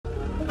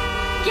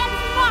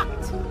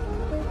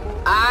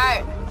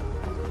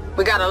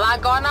We got a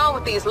lot going on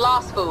with these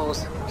lost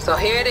fools, so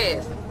here it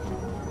is.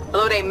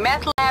 Blow they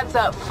meth labs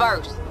up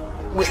first.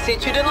 We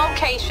sent you the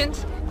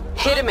locations,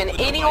 hit them in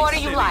any order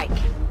you like.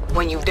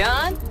 When you've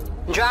done,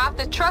 drive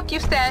the truck you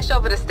stashed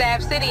over to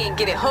Stab City and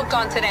get it hooked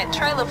onto that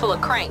trailer full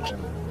of crank.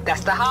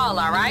 That's the haul,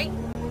 all right?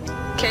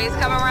 Kay's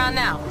coming around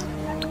now.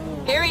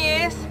 Here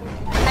he is.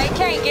 Hey,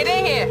 Kay, get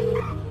in here.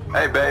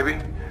 Hey, baby.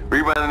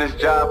 We running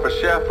this job for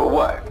Chef or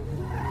what?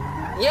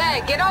 Yeah,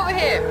 get over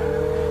here.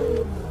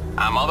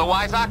 I'm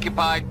otherwise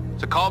occupied,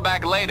 so call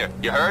back later.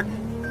 You heard?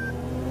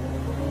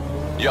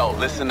 Yo,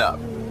 listen up.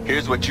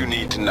 Here's what you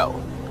need to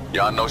know.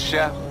 Y'all know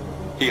Chef?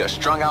 He a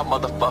strung-out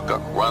motherfucker,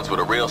 runs with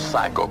a real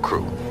psycho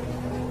crew.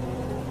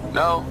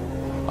 No?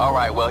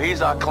 Alright, well,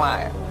 he's our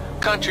client.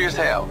 Country as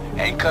hell.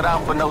 Ain't cut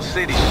out for no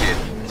city shit.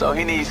 So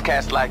he needs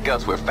cats like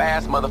us with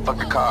fast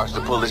motherfucking cars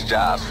to pull his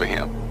jobs for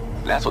him.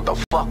 And that's what the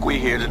fuck we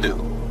here to do.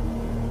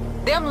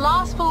 Them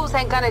lost fools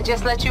ain't gonna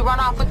just let you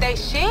run off with they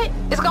shit.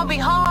 It's gonna be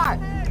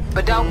hard.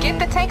 But don't get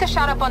the tanker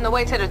shot up on the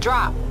way to the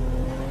drop.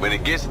 When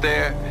it gets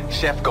there,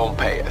 Chef gon'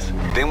 pay us.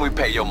 Then we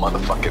pay your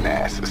motherfucking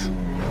asses.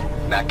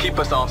 Now keep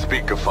us on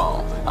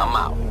speakerphone. I'm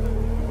out.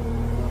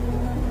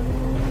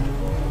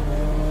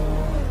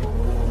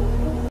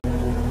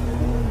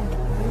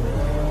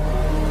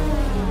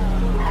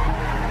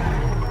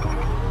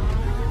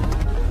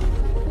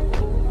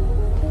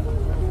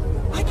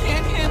 I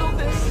can't handle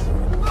this.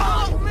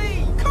 Oh,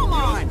 me! Come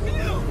on!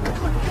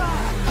 Good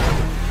God!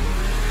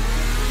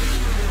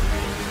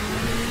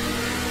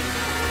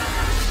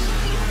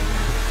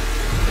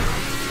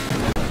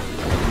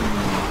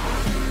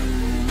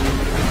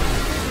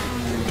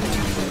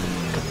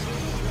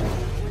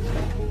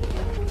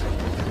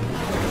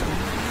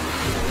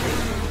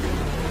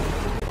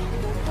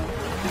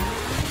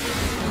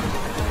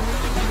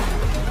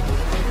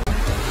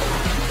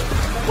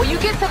 When you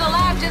get to the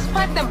lab, just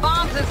plant them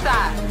bombs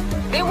inside.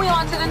 Then we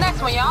on to the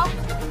next one, y'all.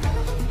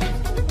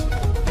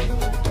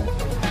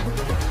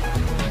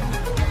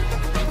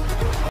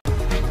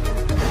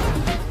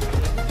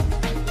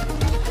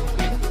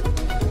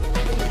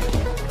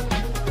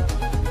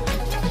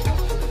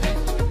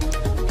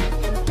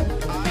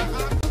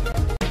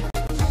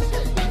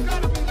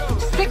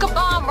 Stick a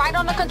bomb right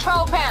on the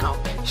control panel.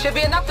 Should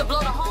be enough to blow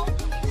the whole place.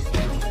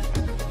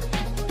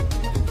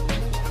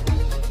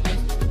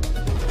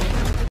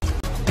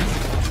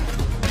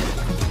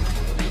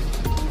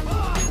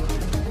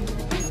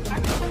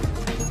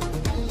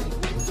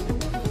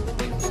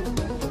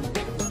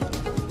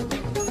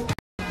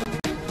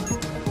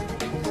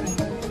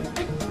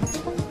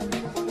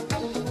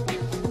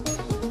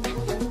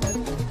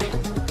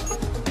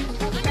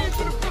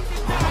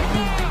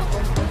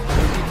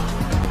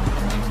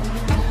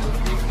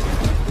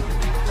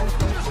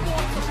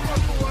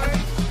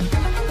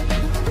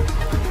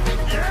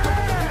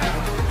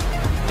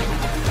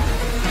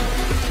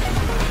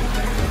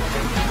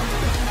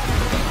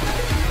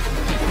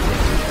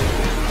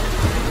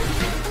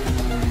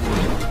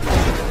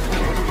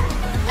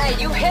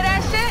 You hear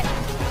that shit?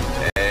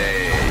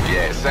 Hey,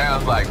 yeah,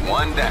 sounds like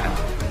one down.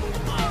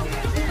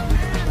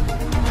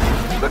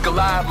 Look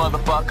alive,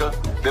 motherfucker.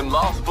 Them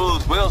lost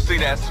fools will see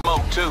that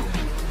smoke, too.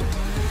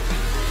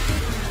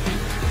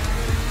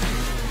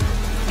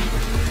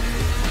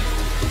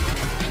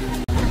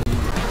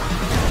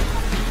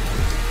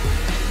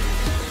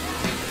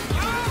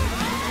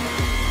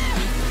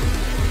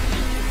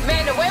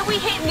 Man, the way we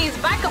hitting these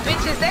biker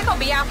bitches, they gonna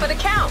be out for the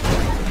count.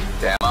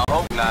 Damn, I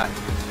hope not.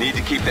 Need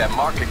to keep that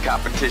market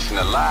competition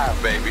alive,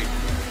 baby.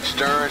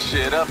 Stirring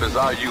shit up is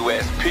our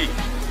USP.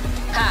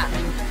 Ha!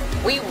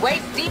 We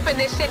waist deep in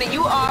this shit and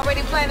you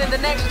already planning the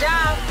next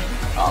job?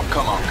 Oh,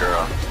 come on,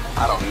 girl.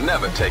 I don't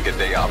never take a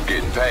day off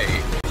getting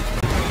paid.